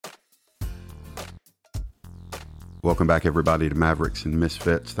Welcome back, everybody, to Mavericks and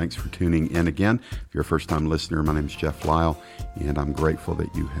Misfits. Thanks for tuning in again. If you're a first-time listener, my name is Jeff Lyle, and I'm grateful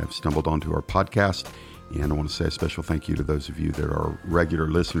that you have stumbled onto our podcast. And I want to say a special thank you to those of you that are regular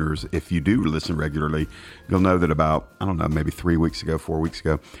listeners. If you do listen regularly, you'll know that about, maybe 4 weeks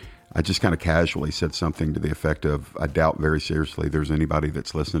ago, I just kind of casually said something to the effect of, I doubt very seriously there's anybody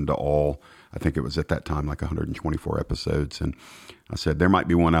that's listened to all, I think it was at that time like 124 episodes. And I said, there might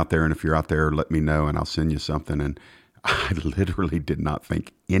be one out there, and if you're out there, let me know and I'll send you something. And I literally did not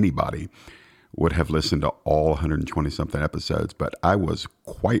think anybody would have listened to all 120 something episodes, but I was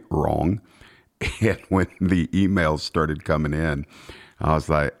quite wrong. And when the emails started coming in, I was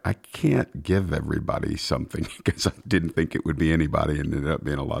like, I can't give everybody something because I didn't think it would be anybody, and it ended up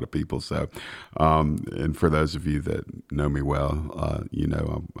being a lot of people. So, and for those of you that know me well, I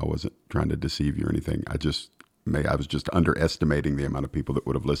wasn't trying to deceive you or anything. I was just underestimating the amount of people that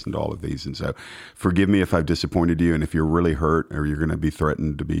would have listened to all of these. And so forgive me if I've disappointed you. And if you're really hurt or you're going to be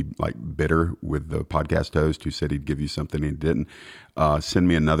threatened to be like bitter with the podcast host who said he'd give you something and he didn't, send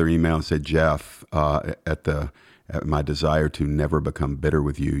me another email and say, Jeff, at my desire to never become bitter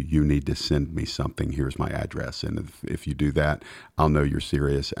with you, you need to send me something. Here's my address. And if you do that, I'll know you're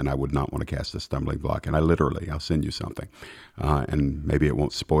serious, and I would not want to cast a stumbling block. And I'll send you something. And maybe it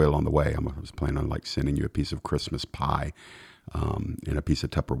won't spoil on the way. I was planning on like sending you a piece of Christmas pie and a piece of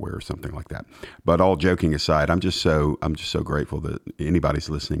Tupperware or something like that. But all joking aside, I'm just so grateful that anybody's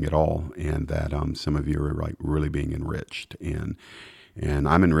listening at all, and that some of you are like really being enriched. And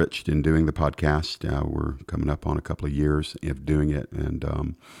I'm enriched in doing the podcast. We're coming up on a couple of years of doing it. And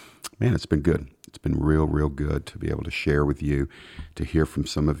man, it's been good. It's been real, real good to be able to share with you, to hear from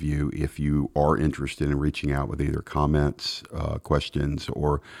some of you. If you are interested in reaching out with either comments, questions,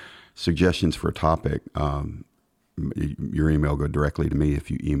 or suggestions for a topic, your email go directly to me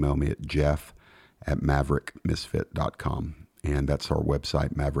if you email me at jeff@maverickmisfit.com. And that's our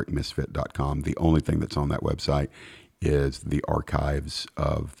website, maverickmisfit.com. The only thing that's on that website is the archives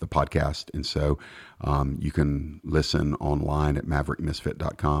of the podcast. And so you can listen online at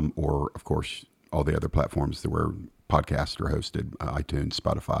maverickmisfit.com, or, of course, all the other platforms where podcasts are hosted, iTunes,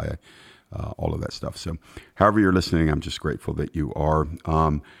 Spotify, all of that stuff. So however you're listening, I'm just grateful that you are.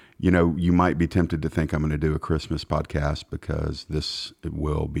 You might be tempted to think I'm going to do a Christmas podcast because this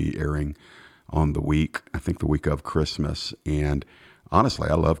will be airing on the week of Christmas. And honestly,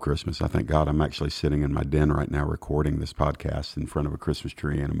 I love Christmas. I thank God I'm actually sitting in my den right now recording this podcast in front of a Christmas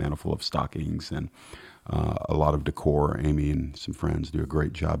tree and a mantle full of stockings and a lot of decor. Amy and some friends do a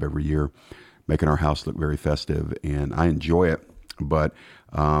great job every year making our house look very festive, and I enjoy it. But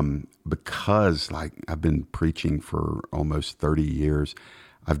because I've been preaching for almost 30 years,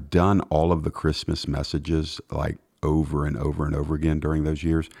 I've done all of the Christmas messages over and over and over again during those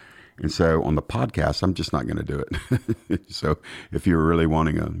years. And so on the podcast, I'm just not going to do it. So if you're really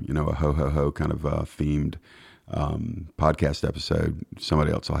wanting a ho-ho-ho kind of themed podcast episode,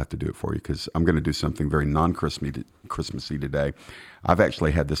 somebody else will have to do it for you, because I'm going to do something very non-Christmassy today. I've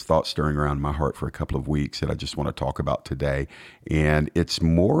actually had this thought stirring around in my heart for a couple of weeks that I just want to talk about today. And it's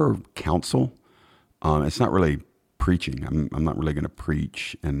more counsel. It's not really preaching. I'm not really going to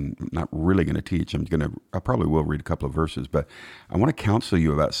preach and not really going to teach. I probably will read a couple of verses, but I want to counsel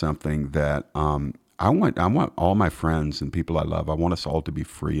you about something that I want all my friends and people I love, I want us all to be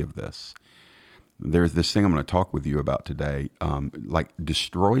free of this. There's this thing I'm going to talk with you about today,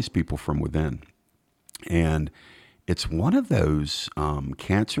 destroys people from within. And it's one of those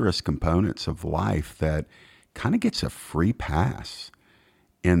cancerous components of life that kind of gets a free pass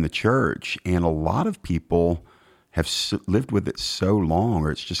in the church. And a lot of people have lived with it so long,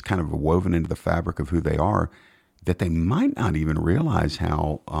 or it's just kind of woven into the fabric of who they are, that they might not even realize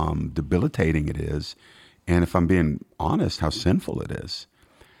how debilitating it is, and if I'm being honest, how sinful it is.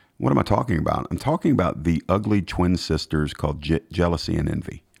 What am I talking about? I'm talking about the ugly twin sisters called jealousy and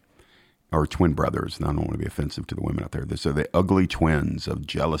envy, or twin brothers, and I don't want to be offensive to the women out there. So the ugly twins of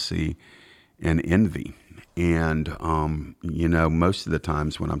jealousy and envy. And, most of the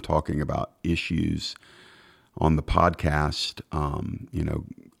times when I'm talking about issues on the podcast,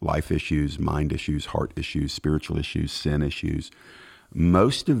 life issues, mind issues, heart issues, spiritual issues, sin issues,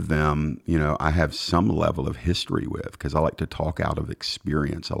 most of them, I have some level of history with, because I like to talk out of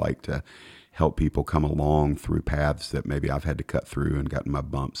experience. I like to help people come along through paths that maybe I've had to cut through and gotten my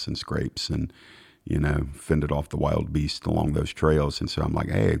bumps and scrapes and, fended off the wild beast along those trails. And so I'm like,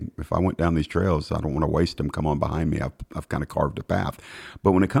 hey, if I went down these trails, I don't want to waste them. Come on behind me. I've kind of carved a path.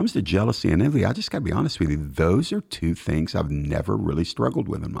 But when it comes to jealousy and envy, I just got to be honest with you. Those are two things I've never really struggled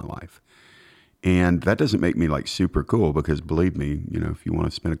with in my life. And that doesn't make me like super cool, because believe me, if you want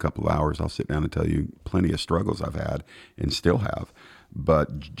to spend a couple of hours, I'll sit down and tell you plenty of struggles I've had and still have.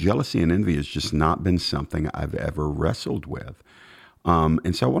 But jealousy and envy has just not been something I've ever wrestled with.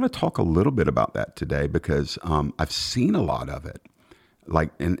 And so I want to talk a little bit about that today, because I've seen a lot of it.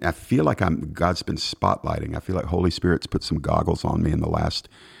 And I feel like God's been spotlighting. I feel like Holy Spirit's put some goggles on me in the last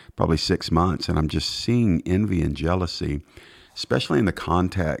probably 6 months, and I'm just seeing envy and jealousy, especially in the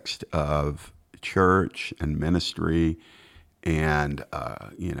context of church and ministry and,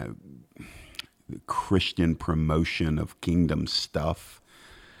 Christian promotion of kingdom stuff.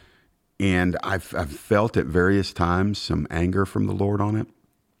 And I've felt at various times some anger from the Lord on it.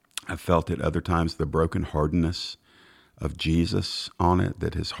 I've felt at other times the brokenheartedness of Jesus on it,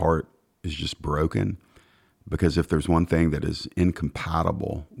 that his heart is just broken. Because if there's one thing that is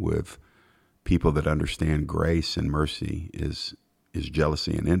incompatible with people that understand grace and mercy is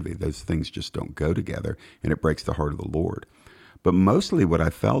jealousy and envy. Those things just don't go together, and it breaks the heart of the Lord. But mostly what I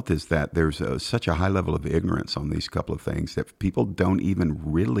felt is that there's such a high level of ignorance on these couple of things that people don't even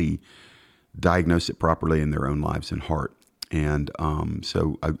really diagnose it properly in their own lives and heart. And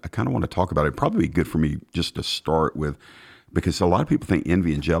so I kind of want to talk about it. It'd probably be good for me just to start with, because a lot of people think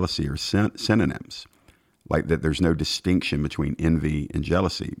envy and jealousy are synonyms, like that there's no distinction between envy and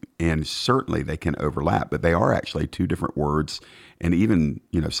jealousy. And certainly they can overlap, but they are actually two different words. And even,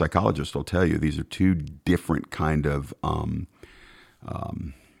 psychologists will tell you these are two different kind of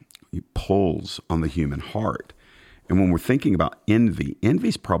pulls on the human heart. And when we're thinking about envy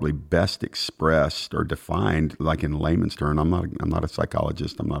is probably best expressed or defined like in layman's term. I'm not a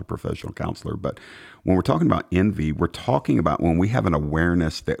psychologist. I'm not a professional counselor. But when we're talking about envy, we're talking about when we have an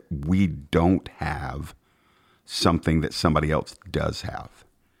awareness that we don't have something that somebody else does have.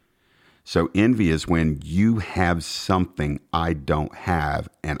 So envy is when you have something I don't have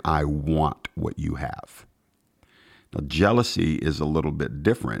and I want what you have. Now, jealousy is a little bit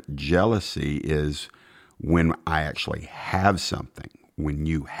different. Jealousy is when I actually have something, when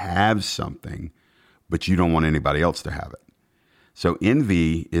you have something, but you don't want anybody else to have it. So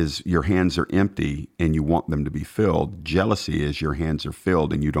envy is your hands are empty and you want them to be filled. Jealousy is your hands are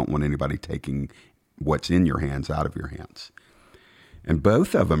filled and you don't want anybody taking what's in your hands out of your hands. And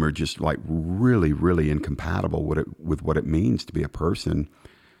both of them are just like really, really incompatible with what it means to be a person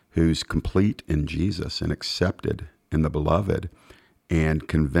who's complete in Jesus and accepted in the beloved and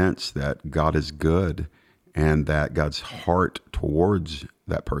convinced that God is good and that God's heart towards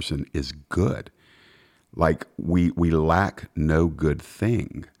that person is good. Like we lack no good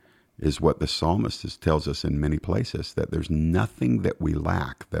thing is what the psalmist tells us in many places, that there's nothing that we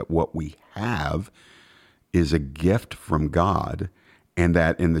lack, that what we have is a gift from God, and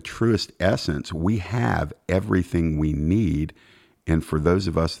that in the truest essence, we have everything we need. And for those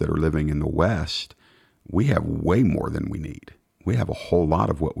of us that are living in the West, we have way more than we need. We have a whole lot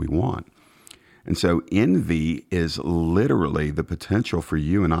of what we want. And so envy is literally the potential for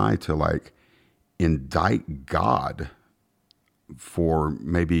you and I to like indict God for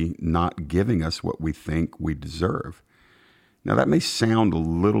maybe not giving us what we think we deserve. Now that may sound a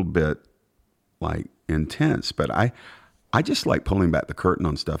little bit like intense, but I just like pulling back the curtain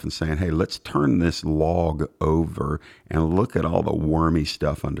on stuff and saying, hey, let's turn this log over and look at all the wormy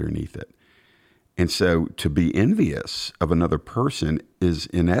stuff underneath it. And so to be envious of another person is,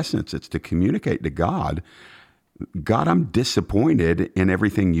 in essence, it's to communicate to God, God, I'm disappointed in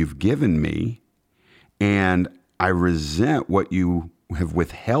everything you've given me, and I resent what you have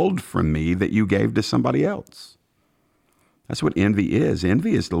withheld from me that you gave to somebody else. That's what envy is.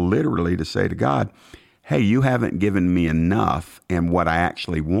 Envy is literally to say to God, hey, you haven't given me enough, and what I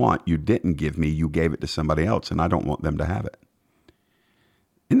actually want, you didn't give me, you gave it to somebody else, and I don't want them to have it.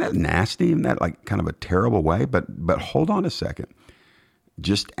 Isn't that nasty? Isn't that like kind of a terrible way? But hold on a second.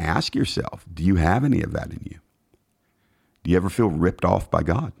 Just ask yourself, do you have any of that in you? Do you ever feel ripped off by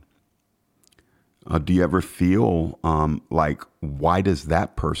God? Do you ever feel like, why does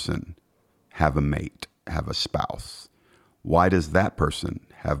that person have a mate, have a spouse? Why does that person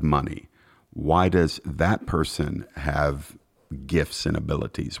have money? Why does that person have gifts and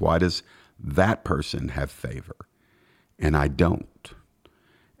abilities? Why does that person have favor? And I don't.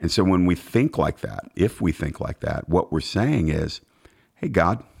 And so when we think like that, if we think like that, what we're saying is, hey,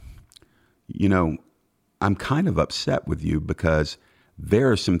 God, I'm kind of upset with you because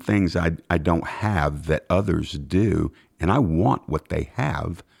there are some things I don't have that others do, and I want what they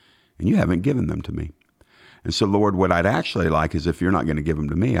have, and you haven't given them to me. And so, Lord, what I'd actually like is if you're not going to give them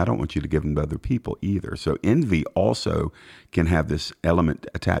to me, I don't want you to give them to other people either. So envy also can have this element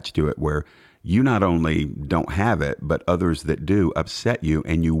attached to it where you not only don't have it, but others that do upset you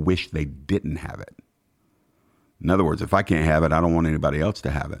and you wish they didn't have it. In other words, if I can't have it, I don't want anybody else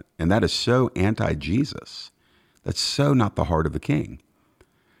to have it. And that is so anti-Jesus. That's so not the heart of the king.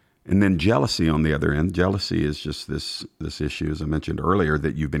 And then jealousy on the other end. Jealousy is just this issue, as I mentioned earlier,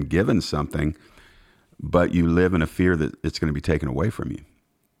 that you've been given something, but you live in a fear that it's going to be taken away from you.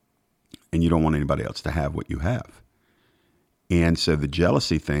 And you don't want anybody else to have what you have. And so the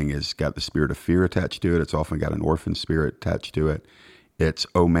jealousy thing has got the spirit of fear attached to it. It's often got an orphan spirit attached to it. It's,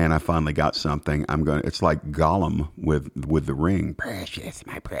 oh man, I finally got something. It's like Gollum with the ring. Precious,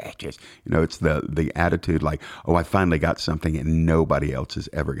 my precious. It's the attitude like, oh, I finally got something and nobody else is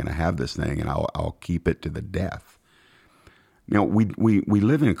ever going to have this thing and I'll keep it to the death. We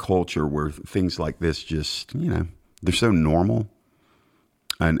live in a culture where things like this just, they're so normal.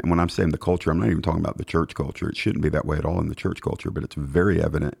 And when I'm saying the culture, I'm not even talking about the church culture. It shouldn't be that way at all in the church culture, but it's very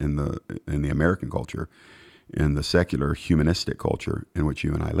evident in the American culture, in the secular humanistic culture in which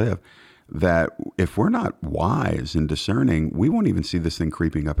you and I live, that if we're not wise and discerning, we won't even see this thing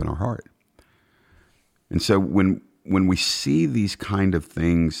creeping up in our heart. And so when we see these kind of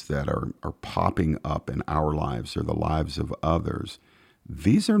things that are popping up in our lives or the lives of others,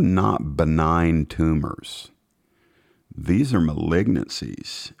 these are not benign tumors. These are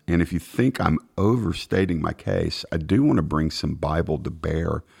malignancies. And if you think I'm overstating my case, I do want to bring some Bible to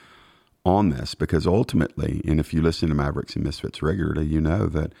bear on this, because ultimately, and if you listen to Mavericks and Misfits regularly, you know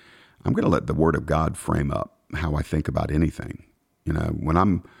that I'm going to let the Word of God frame up how I think about anything. When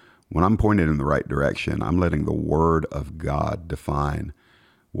I'm pointed in the right direction, I'm letting the Word of God define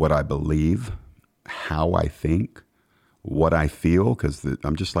what I believe, how I think, what I feel, because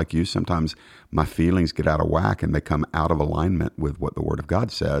I'm just like you. Sometimes my feelings get out of whack and they come out of alignment with what the Word of God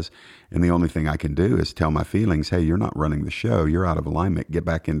says. And the only thing I can do is tell my feelings, hey, you're not running the show. You're out of alignment. Get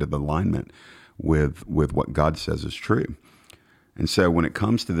back into the alignment with what God says is true. And so when it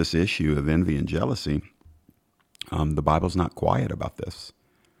comes to this issue of envy and jealousy, the Bible's not quiet about this.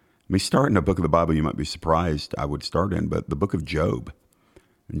 Let me start in a book of the Bible you might be surprised I would start in, but the book of Job.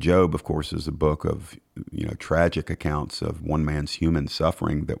 And Job, of course, is a book of tragic accounts of one man's human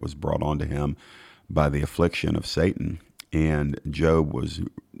suffering that was brought onto him by the affliction of Satan. And Job was,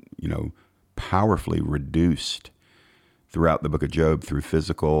 powerfully reduced throughout the book of Job through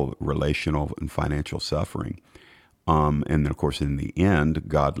physical, relational, and financial suffering. And then, of course, in the end,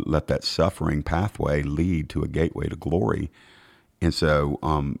 God let that suffering pathway lead to a gateway to glory. And so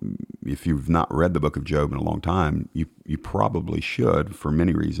if you've not read the book of Job in a long time, you probably should for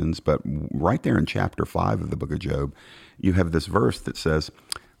many reasons. But right there in chapter 5 of the book of Job, you have this verse that says,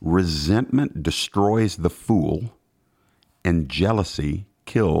 resentment destroys the fool and jealousy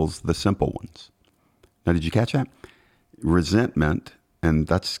kills the simple ones. Now, did you catch that? Resentment, and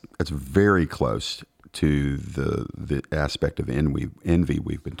that's very close to the aspect of envy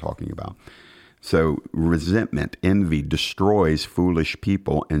we've been talking about. So resentment, envy destroys foolish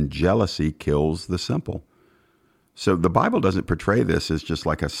people, and jealousy kills the simple. So the Bible doesn't portray this as just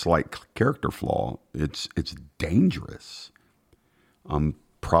like a slight character flaw. It's dangerous.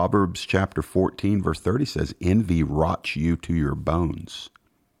 Proverbs chapter 14, verse 30 says, envy rots you to your bones.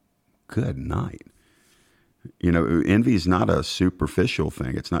 Good night. Envy is not a superficial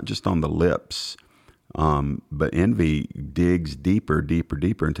thing. It's not just on the lips. But envy digs deeper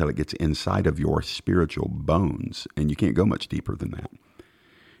until it gets inside of your spiritual bones. And you can't go much deeper than that.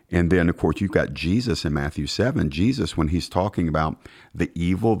 And then, of course, you've got Jesus in Matthew 7. Jesus, when he's talking about the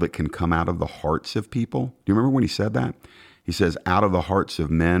evil that can come out of the hearts of people. Do you remember when he said that? He says, out of the hearts of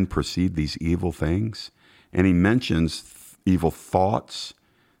men proceed these evil things. And he mentions evil thoughts,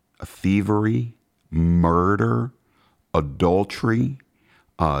 thievery, murder, adultery,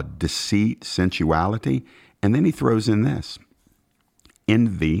 deceit, sensuality. And then he throws in this: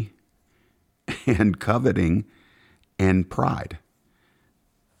 envy and coveting and pride.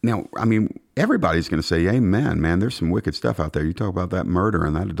 Now, everybody's going to say, amen, man, there's some wicked stuff out there. You talk about that murder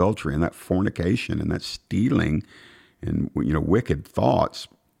and that adultery and that fornication and that stealing and, wicked thoughts.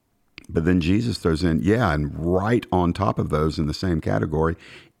 But then Jesus throws in, and right on top of those in the same category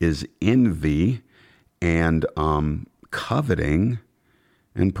is envy and coveting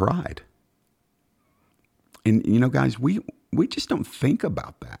and pride. And, guys, we just don't think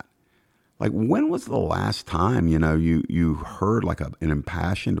about that. Like, when was the last time, you heard like an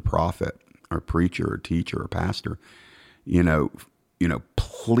impassioned prophet or preacher or teacher or pastor,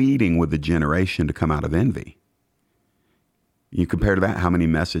 pleading with the generation to come out of envy? You compare to that, how many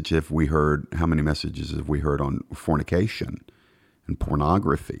messages have we heard on fornication and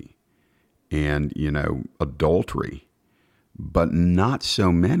pornography and, adultery, but not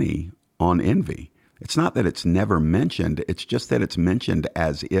so many on envy. It's not that it's never mentioned. It's just that it's mentioned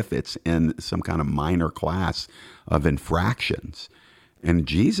as if it's in some kind of minor class of infractions. And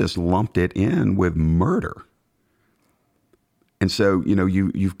Jesus lumped it in with murder. And so,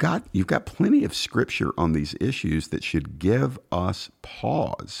 you've got plenty of scripture on these issues that should give us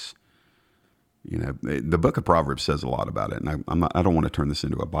pause. The book of Proverbs says a lot about it, and I don't want to turn this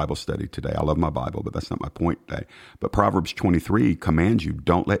into a Bible study today. I love my Bible, but that's not my point today. But Proverbs 23 commands you,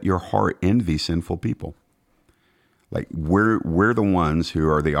 don't let your heart envy sinful people. Like we're the ones who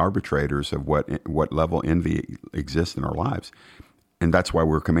are the arbitrators of what level envy exists in our lives, and that's why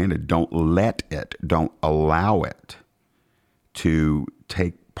we're commanded, don't let it, don't allow it to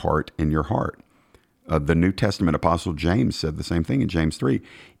take part in your heart. The New Testament apostle James said the same thing in James 3.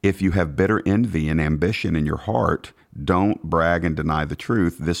 If you have bitter envy and ambition in your heart, don't brag and deny the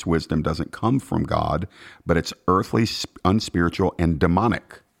truth. This wisdom doesn't come from God, but it's earthly, unspiritual, and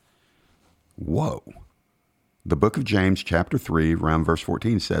demonic. Whoa. The book of James, chapter 3, around verse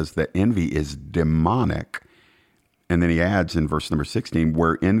 14, says that envy is demonic. And then he adds in verse number 16,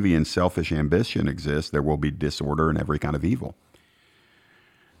 where envy and selfish ambition exist, there will be disorder and every kind of evil.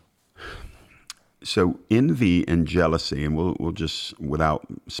 So envy and jealousy, and we'll just, without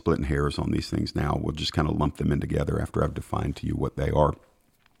splitting hairs on these things now, we'll just kind of lump them in together after I've defined to you what they are.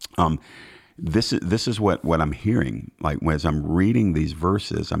 This is what I'm hearing. Like as I'm reading these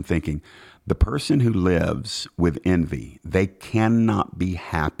verses, I'm thinking, the person who lives with envy, they cannot be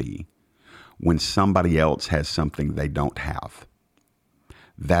happy when somebody else has something they don't have.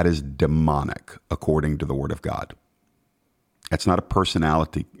 That is demonic, according to the Word of God. That's not a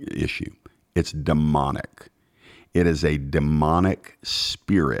personality issue. It's demonic. It is a demonic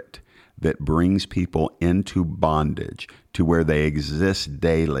spirit that brings people into bondage to where they exist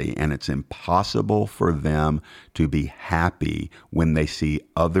daily, and it's impossible for them to be happy when they see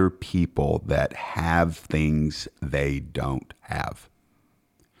other people that have things they don't have.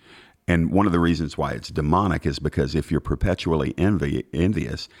 And one of the reasons why it's demonic is because if you're perpetually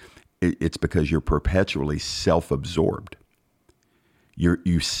envious, it's because you're perpetually self-absorbed.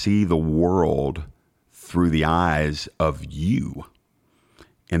 You see the world through the eyes of you.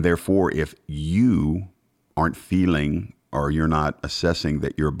 And therefore, if you aren't feeling or you're not assessing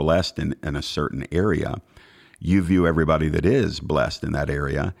that you're blessed in a certain area, you view everybody that is blessed in that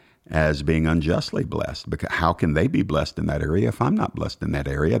area as being unjustly blessed. Because how can they be blessed in that area if I'm not blessed in that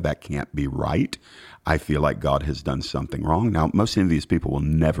area? That can't be right. I feel like God has done something wrong. Now, most of these people will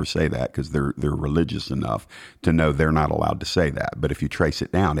never say that because they're religious enough to know they're not allowed to say that. But if you trace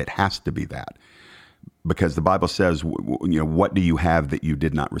it down, it has to be that. Because the Bible says, what do you have that you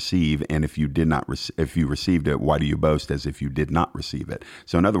did not receive? And if you received it, why do you boast as if you did not receive it?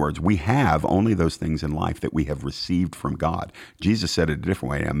 So in other words, we have only those things in life that we have received from God. Jesus said it a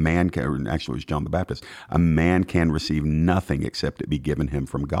different way. A man can, actually it was John the Baptist, a man can receive nothing except it be given him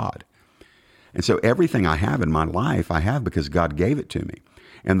from God. And so everything I have in my life, I have because God gave it to me.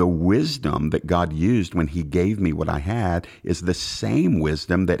 And the wisdom that God used when he gave me what I had is the same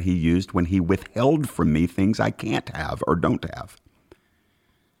wisdom that he used when he withheld from me things I can't have or don't have.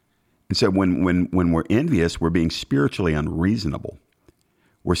 And so when we're envious, we're being spiritually unreasonable.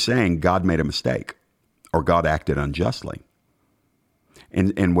 We're saying God made a mistake or God acted unjustly.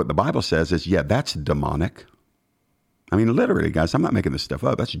 And what the Bible says is, yeah, that's demonic. I mean, literally, guys, I'm not making this stuff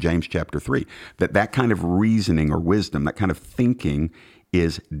up. That's James chapter 3. That kind of reasoning or wisdom, that kind of thinking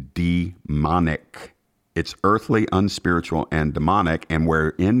is demonic. It's earthly, unspiritual, and demonic. And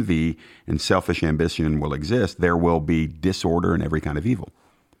where envy and selfish ambition will exist, there will be disorder and every kind of evil.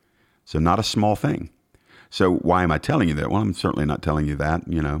 So not a small thing. So why am I telling you that? Well, I'm certainly not telling you that,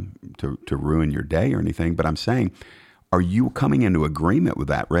 to ruin your day or anything. But I'm saying, are you coming into agreement with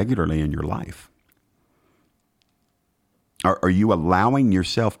that regularly in your life? Are you allowing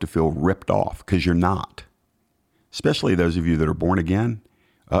yourself to feel ripped off? Because you're not. Especially those of you that are born again.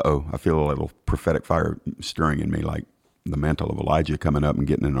 I feel a little prophetic fire stirring in me, like the mantle of Elijah coming up and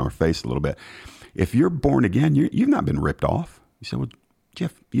getting in our face a little bit. If you're born again, you've not been ripped off. You say, well,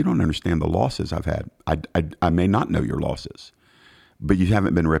 Jeff, you don't understand the losses I've had. I may not know your losses, but you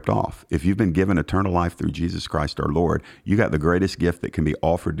haven't been ripped off. If you've been given eternal life through Jesus Christ our Lord, you got the greatest gift that can be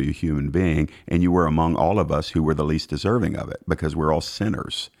offered to a human being, and you were among all of us who were the least deserving of it because we're all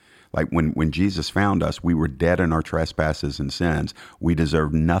sinners. Like when Jesus found us, we were dead in our trespasses and sins. We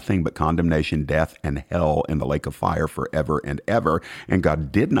deserved nothing but condemnation, death, and hell in the lake of fire forever and ever. And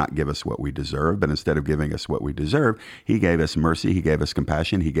God did not give us what we deserved, but instead of giving us what we deserved, he gave us mercy, he gave us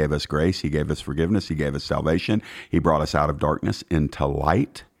compassion, he gave us grace, he gave us forgiveness, he gave us salvation. He brought us out of darkness into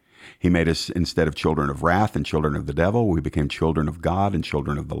light. He made us, instead of children of wrath and children of the devil, we became children of God and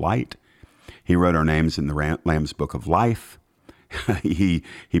children of the light. He wrote our names in the Lamb's Book of Life. He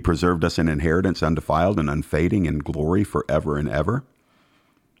preserved us an inheritance undefiled and unfading in glory forever and ever.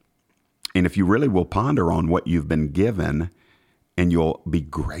 And if you really will ponder on what you've been given and you'll be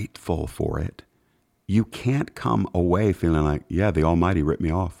grateful for it, you can't come away feeling like, yeah, the Almighty ripped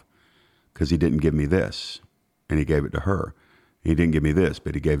me off because he didn't give me this and he gave it to her. He didn't give me this,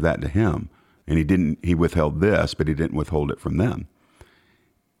 but he gave that to him. And he withheld this, but he didn't withhold it from them.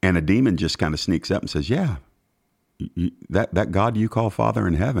 And a demon just kind of sneaks up and says, yeah, that God you call Father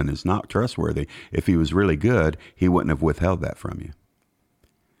in heaven is not trustworthy. If he was really good, he wouldn't have withheld that from you.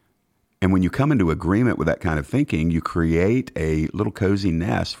 And when you come into agreement with that kind of thinking, you create a little cozy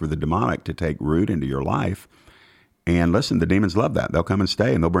nest for the demonic to take root into your life. And listen, the demons love that. They'll come and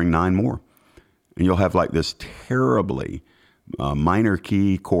stay and they'll bring 9 more. And you'll have like this terribly minor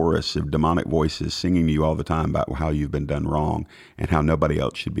key chorus of demonic voices singing to you all the time about how you've been done wrong and how nobody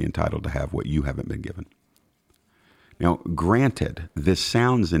else should be entitled to have what you haven't been given. Now, granted, this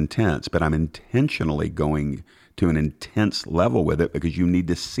sounds intense, but I'm intentionally going to an intense level with it because you need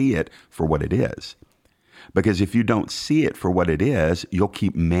to see it for what it is. Because if you don't see it for what it is, you'll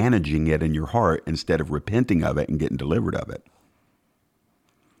keep managing it in your heart instead of repenting of it and getting delivered of it.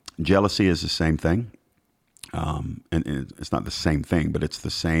 Jealousy is the same thing. And it's not the same thing, but it's the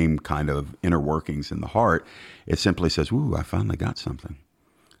same kind of inner workings in the heart. It simply says, ooh, I finally got something.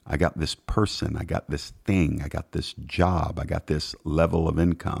 I got this person, I got this thing, I got this job, I got this level of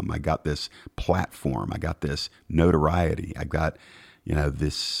income, I got this platform, I got this notoriety, I got,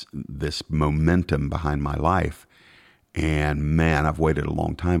 this momentum behind my life. And man, I've waited a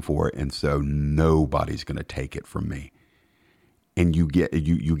long time for it. And so nobody's going to take it from me. And you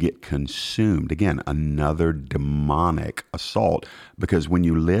get consumed. Again, another demonic assault, because when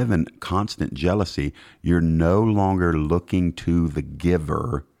you live in constant jealousy, you're no longer looking to the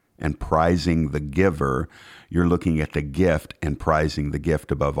giver and prizing the giver. You're looking at the gift and prizing the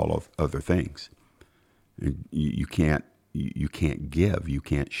gift above all of other things. You can't give, you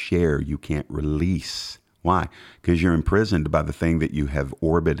can't share, you can't release. Why? Because you're imprisoned by the thing that you have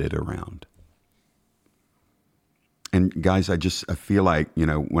orbited around. And guys, I feel like,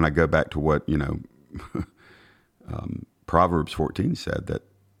 when I go back to what, Proverbs 14 said, that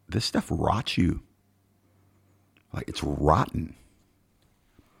this stuff rots you. Like, it's rotten.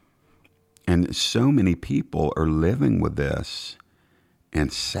 And so many people are living with this.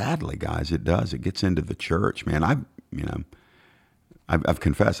 And sadly, guys, it does. It gets into the church, man. I've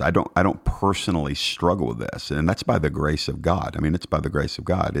confessed, I don't personally struggle with this, and that's by the grace of God. I mean, it's by the grace of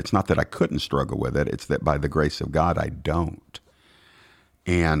God. It's not that I couldn't struggle with it. It's that by the grace of God, I don't.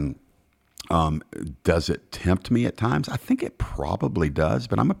 And does it tempt me at times? I think it probably does,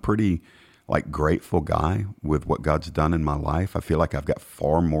 but I'm a pretty grateful guy with what God's done in my life. I feel like I've got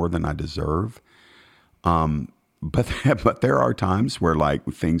far more than I deserve. But there are times where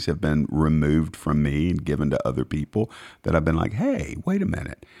things have been removed from me and given to other people that I've been like, hey, wait a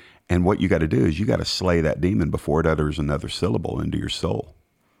minute. And what you got to do is you got to slay that demon before it utters another syllable into your soul.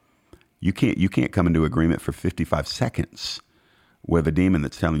 You can't come into agreement for 55 seconds with a demon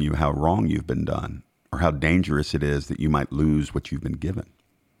that's telling you how wrong you've been done or how dangerous it is that you might lose what you've been given.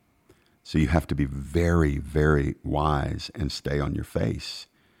 So you have to be very, very wise and stay on your face.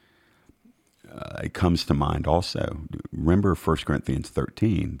 It comes to mind also. Remember 1 Corinthians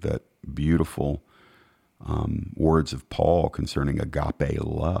 13, that beautiful words of Paul concerning agape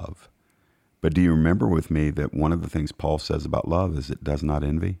love. But do you remember with me that one of the things Paul says about love is it does not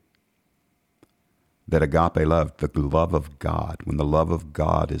envy? That agape love, the love of God, when the love of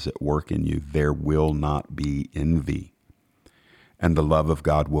God is at work in you, there will not be envy. And the love of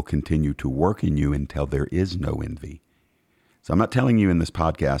God will continue to work in you until there is no envy. So I'm not telling you in this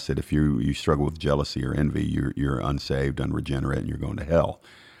podcast that if you struggle with jealousy or envy, you're unsaved, unregenerate, and you're going to hell.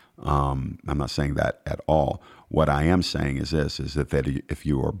 I'm not saying that at all. What I am saying is this, is that if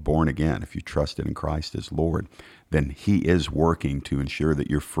you are born again, if you trusted in Christ as Lord, then he is working to ensure that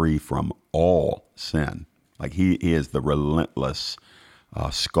you're free from all sin. Like he is the relentless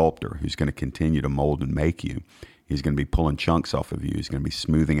sculptor who's going to continue to mold and make you. He's going to be pulling chunks off of you. He's going to be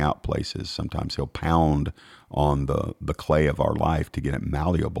smoothing out places. Sometimes he'll pound on the clay of our life to get it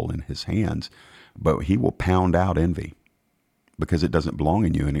malleable in his hands. But he will pound out envy because it doesn't belong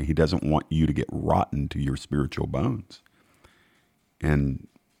in you, and he doesn't want you to get rotten to your spiritual bones. And,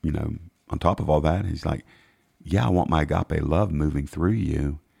 on top of all that, he's like, yeah, I want my agape love moving through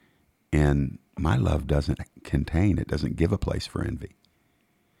you, and my love doesn't give a place for envy.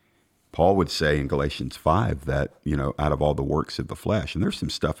 Paul would say in Galatians 5 that, out of all the works of the flesh, and there's some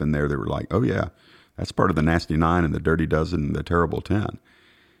stuff in there that were like, oh yeah, that's part of the nasty 9 and the dirty dozen and the terrible 10.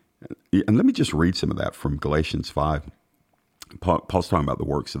 And let me just read some of that from Galatians 5. Paul's talking about the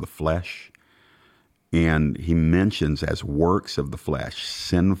works of the flesh. And he mentions as works of the flesh,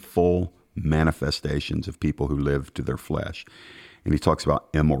 sinful manifestations of people who live to their flesh. And he talks about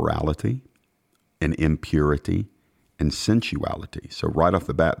immorality and impurity and sensuality. So right off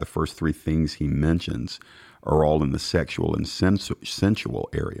the bat, the first three things he mentions are all in the sexual and sensual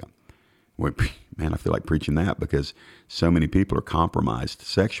area. Well, man, I feel like preaching that because so many people are compromised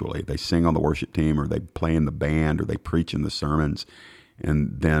sexually. They sing on the worship team, or they play in the band, or they preach in the sermons.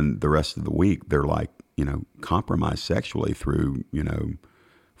 And then the rest of the week, they're like, compromised sexually through,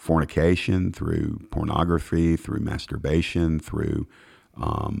 fornication, through pornography, through masturbation, through,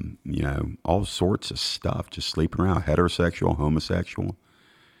 all sorts of stuff, just sleeping around, heterosexual, homosexual,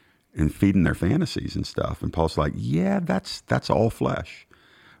 and feeding their fantasies and stuff. And Paul's like, yeah, that's all flesh.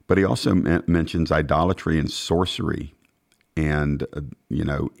 But he also mentions idolatry and sorcery and,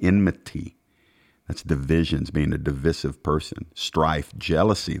 enmity. That's divisions, being a divisive person. Strife,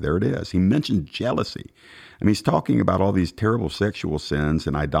 jealousy, there it is. He mentioned jealousy. I mean, he's talking about all these terrible sexual sins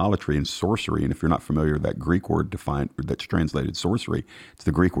and idolatry and sorcery. And if you're not familiar with that Greek word that's translated sorcery, it's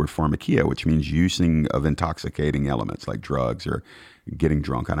the Greek word pharmakia, which means using of intoxicating elements like drugs or getting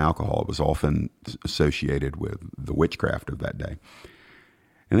drunk on alcohol. It was often associated with the witchcraft of that day.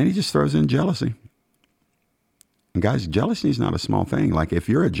 And then he just throws in jealousy. And guys, jealousy is not a small thing. Like if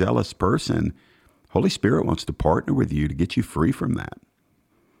you're a jealous person, Holy Spirit wants to partner with you to get you free from that.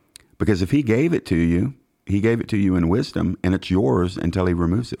 Because if he gave it to you, he gave it to you in wisdom, and it's yours until he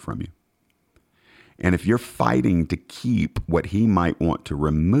removes it from you. And if you're fighting to keep what he might want to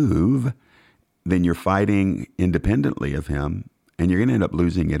remove, then you're fighting independently of him, and you're going to end up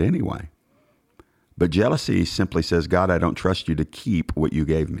losing it anyway. But jealousy simply says, God, I don't trust you to keep what you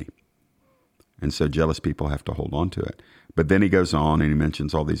gave me. And so jealous people have to hold on to it. But then he goes on and he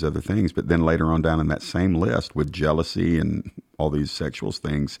mentions all these other things. But then later on down in that same list with jealousy and all these sexual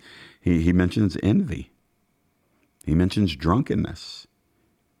things, he mentions envy. He mentions drunkenness,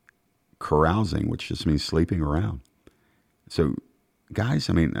 carousing, which just means sleeping around. So guys,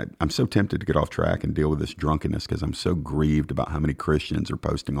 I mean, I'm so tempted to get off track and deal with this drunkenness because I'm so grieved about how many Christians are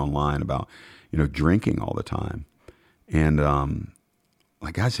posting online about, drinking all the time. And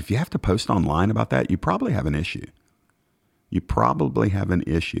guys, if you have to post online about that, you probably have an issue. You probably have an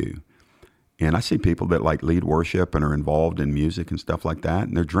issue. And I see people that lead worship and are involved in music and stuff like that,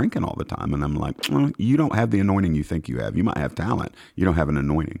 and they're drinking all the time. And I'm like, you don't have the anointing you think you have. You might have talent. You don't have an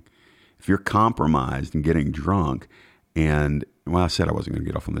anointing. If you're compromised and getting drunk, and I said I wasn't going to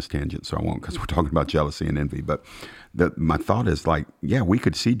get off on this tangent, so I won't, because we're talking about jealousy and envy. But my thought is we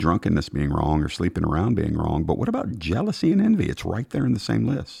could see drunkenness being wrong or sleeping around being wrong, but what about jealousy and envy? It's right there in the same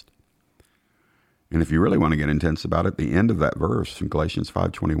list. And if you really want to get intense about it, the end of that verse from Galatians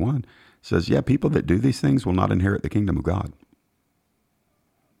 5:21 says, people that do these things will not inherit the kingdom of God.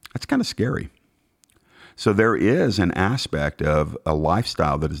 That's kind of scary. So there is an aspect of a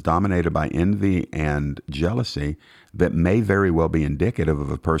lifestyle that is dominated by envy and jealousy that may very well be indicative of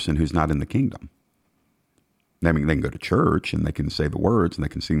a person who's not in the kingdom. I mean, they can go to church and they can say the words and they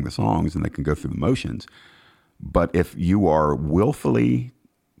can sing the songs and they can go through the motions. But if you are willfully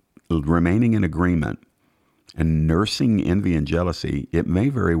remaining in agreement and nursing envy and jealousy, it may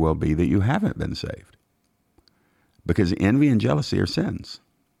very well be that you haven't been saved. Because envy and jealousy are sins.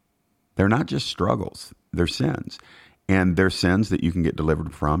 They're not just struggles, they're sins. And they're sins that you can get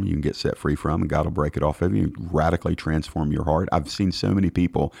delivered from, you can get set free from, and God will break it off of you, radically transform your heart. I've seen so many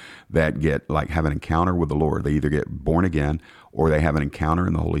people that get have an encounter with the Lord. They either get born again or they have an encounter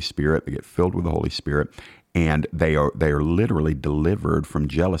in the Holy Spirit. They get filled with the Holy Spirit, and they are literally delivered from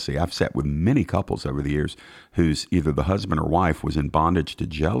jealousy. I've sat with many couples over the years whose either the husband or wife was in bondage to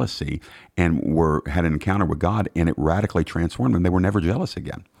jealousy and had an encounter with God, and it radically transformed them. They were never jealous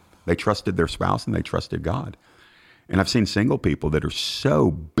again. They trusted their spouse and they trusted God. And I've seen single people that are so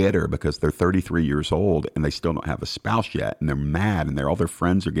bitter because they're 33 years old and they still don't have a spouse yet, and they're mad, and all their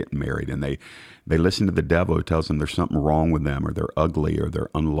friends are getting married, and they listen to the devil who tells them there's something wrong with them, or they're ugly, or they're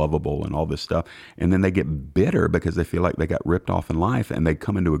unlovable, and all this stuff. And then they get bitter because they feel like they got ripped off in life, and they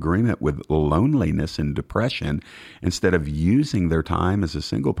come into agreement with loneliness and depression instead of using their time as a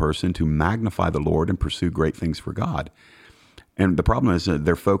single person to magnify the Lord and pursue great things for God. And the problem is that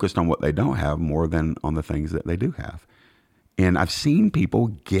they're focused on what they don't have more than on the things that they do have. And I've seen people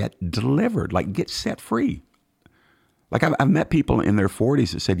get delivered, get set free. Like I've met people in their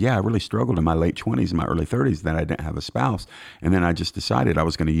 40s that said, yeah, I really struggled in my late 20s and my early 30s that I didn't have a spouse. And then I just decided I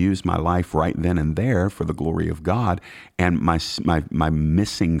was going to use my life right then and there for the glory of God. And my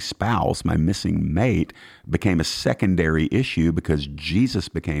missing spouse, my missing mate became a secondary issue because Jesus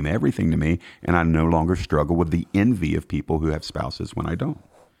became everything to me. And I no longer struggle with the envy of people who have spouses when I don't.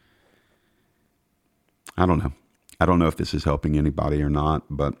 I don't know. I don't know if this is helping anybody or not,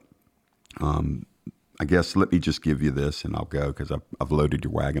 but I guess let me just give you this and I'll go because I've loaded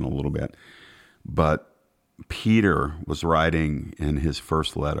your wagon a little bit. But Peter was writing in his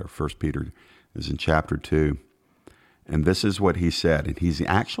first letter, 1 Peter is in chapter 2. And this is what he said. And he's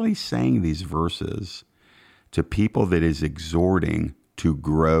actually saying these verses to people that is exhorting to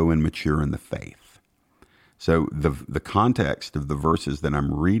grow and mature in the faith. So the context of the verses that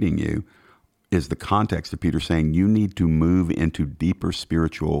I'm reading you is the context of Peter saying you need to move into deeper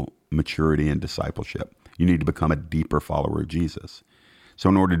spiritual maturity and discipleship. You need to become a deeper follower of Jesus. So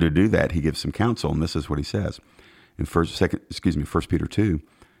in order to do that, he gives some counsel, and this is what he says. In 1 Peter 2,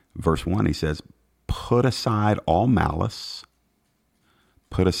 verse 1, he says, put aside all malice,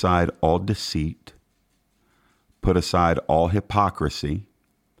 put aside all deceit, put aside all hypocrisy.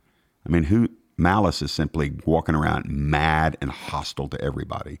 I mean, malice is simply walking around mad and hostile to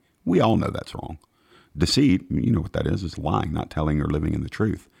everybody. We all know that's wrong. Deceit, you know what that is lying, not telling or living in the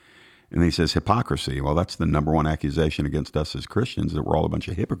truth. And he says hypocrisy. Well, that's the number one accusation against us as Christians, that we're all a bunch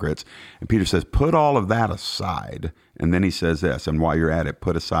of hypocrites. And Peter says, put all of that aside. And then he says this, and while you're at it,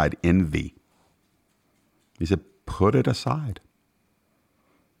 put aside envy. He said, put it aside.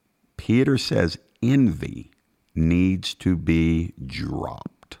 Peter says envy needs to be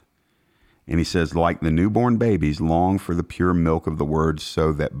dropped. And he says, like the newborn babies, long for the pure milk of the word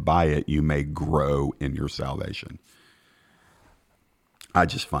so that by it you may grow in your salvation. I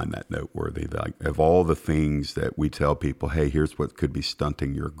just find that noteworthy. Like, of all the things that we tell people, hey, here's what could be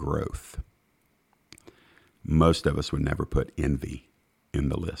stunting your growth. Most of us would never put envy in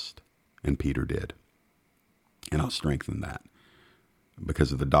the list, and Peter did. And I'll strengthen that.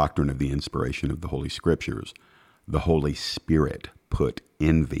 Because of the doctrine of the inspiration of the Holy Scriptures, the Holy Spirit put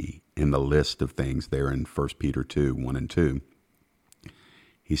envy in the list of things there in 1 Peter 2, 1 and 2.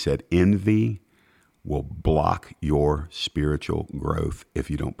 He said, envy will block your spiritual growth if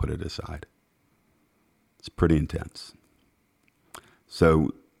you don't put it aside. It's pretty intense.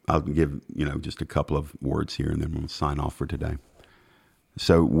 So I'll give, just a couple of words here and then we'll sign off for today.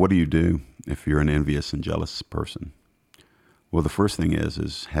 So what do you do if you're an envious and jealous person? Well, the first thing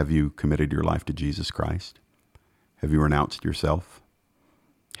is have you committed your life to Jesus Christ? Have you renounced yourself?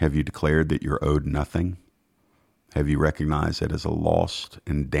 Have you declared that you're owed nothing? Have you recognized that as a lost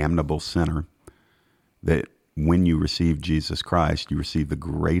and damnable sinner, that when you receive Jesus Christ, you receive the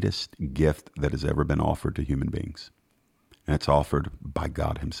greatest gift that has ever been offered to human beings. And it's offered by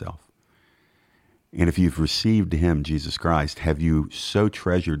God himself. And if you've received him, Jesus Christ, have you so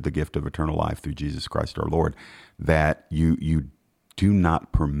treasured the gift of eternal life through Jesus Christ our Lord that you do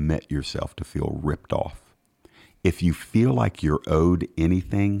not permit yourself to feel ripped off? If you feel like you're owed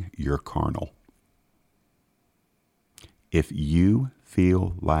anything, you're carnal. If you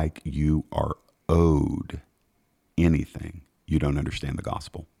feel like you are owed anything, you don't understand the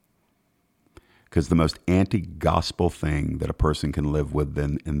gospel. Because the most anti-gospel thing that a person can live with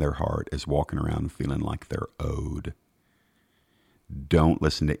in their heart is walking around feeling like they're owed. Don't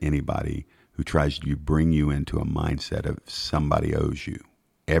listen to anybody who tries to bring you into a mindset of somebody owes you.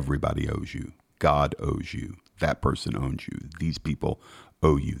 Everybody owes you. God owes you. That person owns you. These people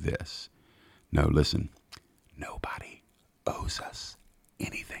owe you this. No, listen, nobody owes us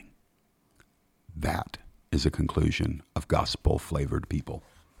anything. That is a conclusion of gospel-flavored people.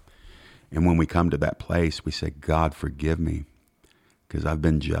 And when we come to that place, we say, God, forgive me, because I've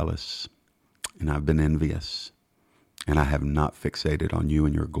been jealous and I've been envious and I have not fixated on you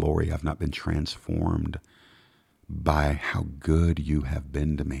and your glory. I've not been transformed by how good you have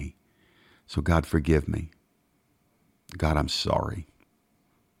been to me. So God, forgive me. God, I'm sorry.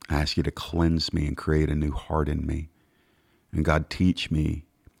 I ask you to cleanse me and create a new heart in me. And God, teach me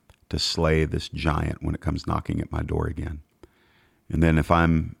to slay this giant when it comes knocking at my door again. And then if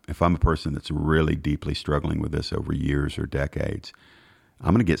I'm a person that's really deeply struggling with this over years or decades,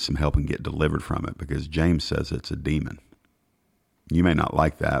 I'm going to get some help and get delivered from it, because James says it's a demon. You may not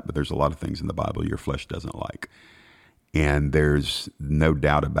like that, but there's a lot of things in the Bible your flesh doesn't like. And there's no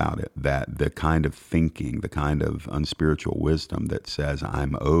doubt about it that the kind of thinking, the kind of unspiritual wisdom that says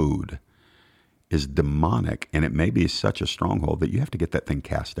I'm owed is demonic, and it may be such a stronghold that you have to get that thing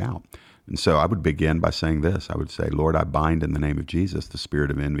cast out. And so I would begin by saying this. I would say, Lord, I bind in the name of Jesus the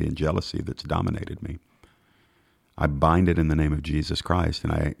spirit of envy and jealousy that's dominated me. I bind it in the name of Jesus Christ,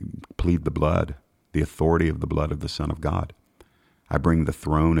 and I plead the blood, the authority of the blood of the Son of God. I bring the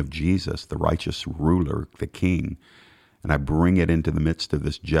throne of Jesus, the righteous ruler, the King, and I bring it into the midst of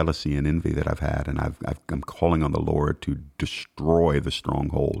this jealousy and envy that I've had, and I'm calling on the Lord to destroy the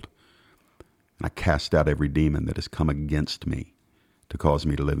stronghold. And I cast out every demon that has come against me to cause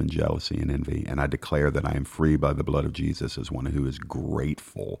me to live in jealousy and envy. And I declare that I am free by the blood of Jesus as one who is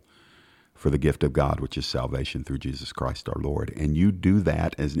grateful for the gift of God, which is salvation through Jesus Christ our Lord. And you do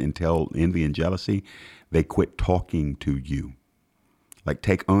that until envy and jealousy, they quit talking to you. Like,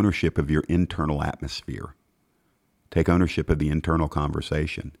 take ownership of your internal atmosphere. Take ownership of the internal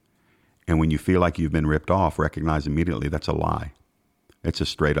conversation. And when you feel like you've been ripped off, recognize immediately that's a lie. It's a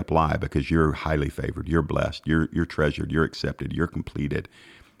straight up lie, because you're highly favored, you're blessed, you're treasured, you're accepted, you're completed,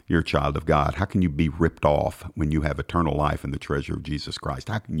 you're a child of God. How can you be ripped off when you have eternal life and the treasure of Jesus Christ?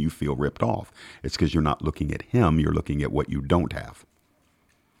 How can you feel ripped off? It's because you're not looking at Him, you're looking at what you don't have.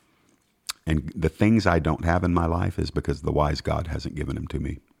 And the things I don't have in my life is because the wise God hasn't given them to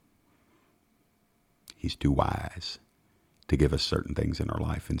me. He's too wise to give us certain things in our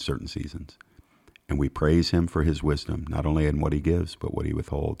life in certain seasons. And we praise Him for His wisdom, not only in what He gives, but what He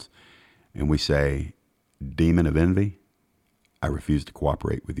withholds. And we say, demon of envy, I refuse to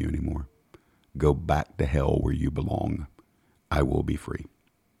cooperate with you anymore. Go back to hell where you belong. I will be free.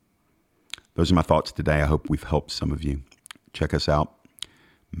 Those are my thoughts today. I hope we've helped some of you. Check us out,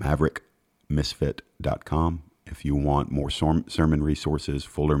 MaverickMisfit.com. If you want more sermon resources,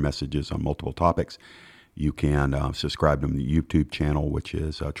 fuller messages on multiple topics, you can subscribe to the YouTube channel, which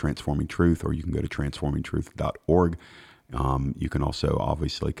is Transforming Truth, or you can go to transformingtruth.org. You can also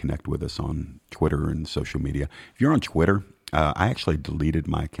obviously connect with us on Twitter and social media. If you're on Twitter, I actually deleted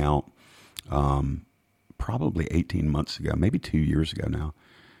my account probably 18 months ago, maybe 2 years ago now.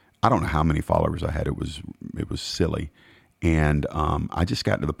 I don't know how many followers I had. It was silly. And I just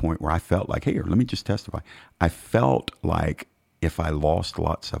got to the point where I felt like, hey, let me just testify. I felt like if I lost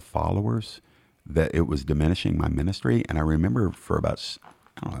lots of followers, that it was diminishing my ministry. And I remember for about,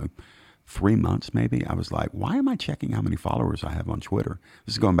 3 months maybe, I was like, why am I checking how many followers I have on Twitter?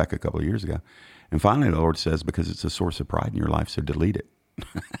 This is going back a couple of years ago. And finally, the Lord says, because it's a source of pride in your life, so delete it.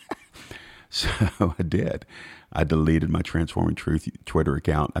 So I did. I deleted my Transforming Truth Twitter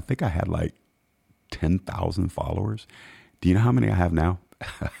account. I think I had like 10,000 followers. Do you know how many I have now?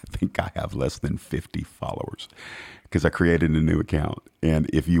 I think I have less than 50 followers, because I created a new account. And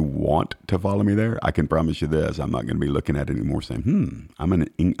if you want to follow me there, I can promise you this: I'm not going to be looking at it anymore saying, I'm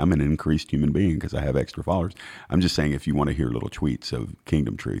an increased human being because I have extra followers. I'm just saying, if you want to hear little tweets of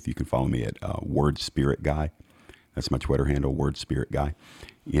kingdom truth, you can follow me at Word Spirit Guy. That's my Twitter handle, Word Spirit Guy.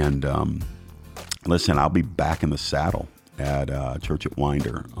 And listen, I'll be back in the saddle at Church at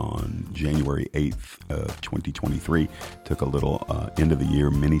Winder on January 8th of 2023. Took a little end of the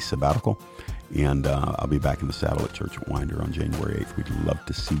year mini sabbatical, and I'll be back in the saddle at Church at Winder on January 8th. We'd love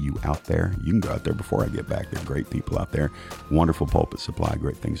to see you out there. You can go out there before I get back. There are great people out there. Wonderful pulpit supply.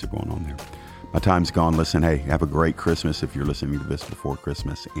 Great things are going on there. My time's gone. Listen, hey, have a great Christmas if you're listening to this before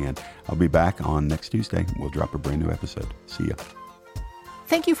Christmas, and I'll be back on next Tuesday. We'll drop a brand new episode. See ya.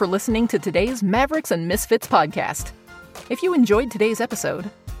 Thank you for listening to today's Mavericks and Misfits podcast. If you enjoyed today's episode,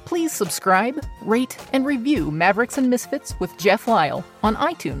 please subscribe, rate, and review Mavericks and Misfits with Jeff Lyle on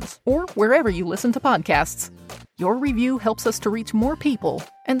iTunes or wherever you listen to podcasts. Your review helps us to reach more people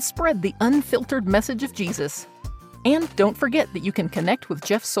and spread the unfiltered message of Jesus. And don't forget that you can connect with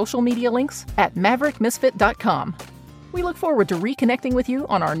Jeff's social media links at maverickmisfit.com. We look forward to reconnecting with you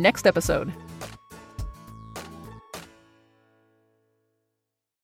on our next episode.